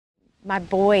My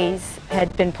boys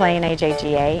had been playing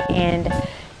AJGA, and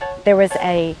there was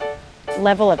a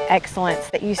level of excellence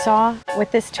that you saw with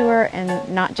this tour,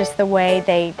 and not just the way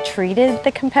they treated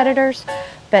the competitors,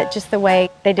 but just the way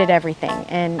they did everything.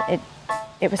 And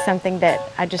it was something that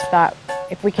I just thought,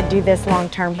 if we could do this long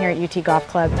term here at UT Golf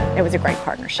Club, it was a great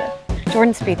partnership.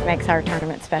 Jordan Spieth makes our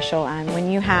tournament special.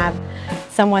 When you have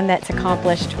someone that's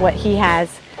accomplished what he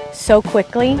has so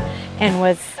quickly and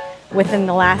was within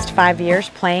the last 5 years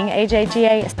playing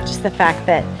AJGA, it's just the fact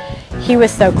that he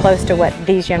was so close to what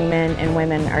these young men and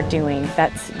women are doing.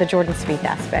 That's the Jordan Spieth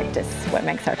aspect is what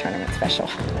makes our tournament special.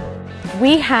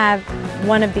 We have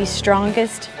one of the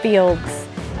strongest fields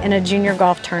in a junior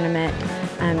golf tournament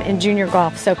in junior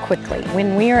golf so quickly.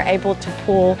 When we are able to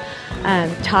pull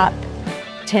top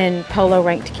 10 polo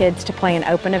ranked kids to play an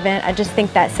open event, I just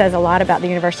think that says a lot about the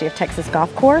University of Texas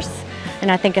golf course, and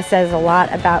I think it says a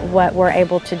lot about what we're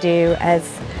able to do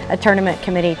as a tournament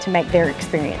committee to make their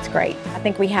experience great. I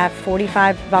think we have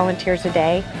 45 volunteers a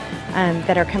day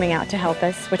that are coming out to help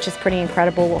us, which is pretty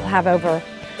incredible. We'll have over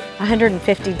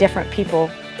 150 different people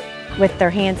with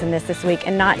their hands in this week.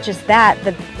 And not just that,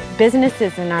 the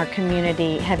businesses in our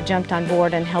community have jumped on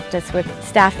board and helped us with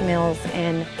staff meals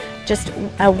and just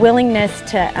a willingness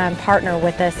to partner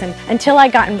with us. And until I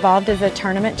got involved as a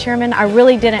tournament chairman, I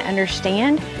really didn't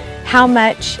understand how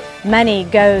much money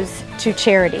goes to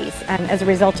charities as a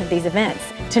result of these events.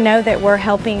 To know that we're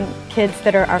helping kids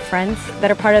that are our friends that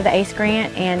are part of the ACE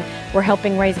grant, and we're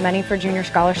helping raise money for junior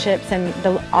scholarships in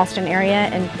the Austin area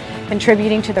and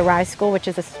contributing to the Rise School, which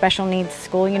is a special needs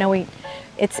school. You know,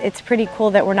 it's pretty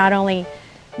cool that we're not only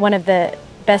one of the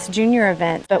best junior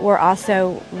events, but we're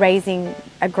also raising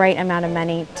a great amount of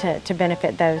money to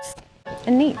benefit those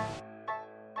in need.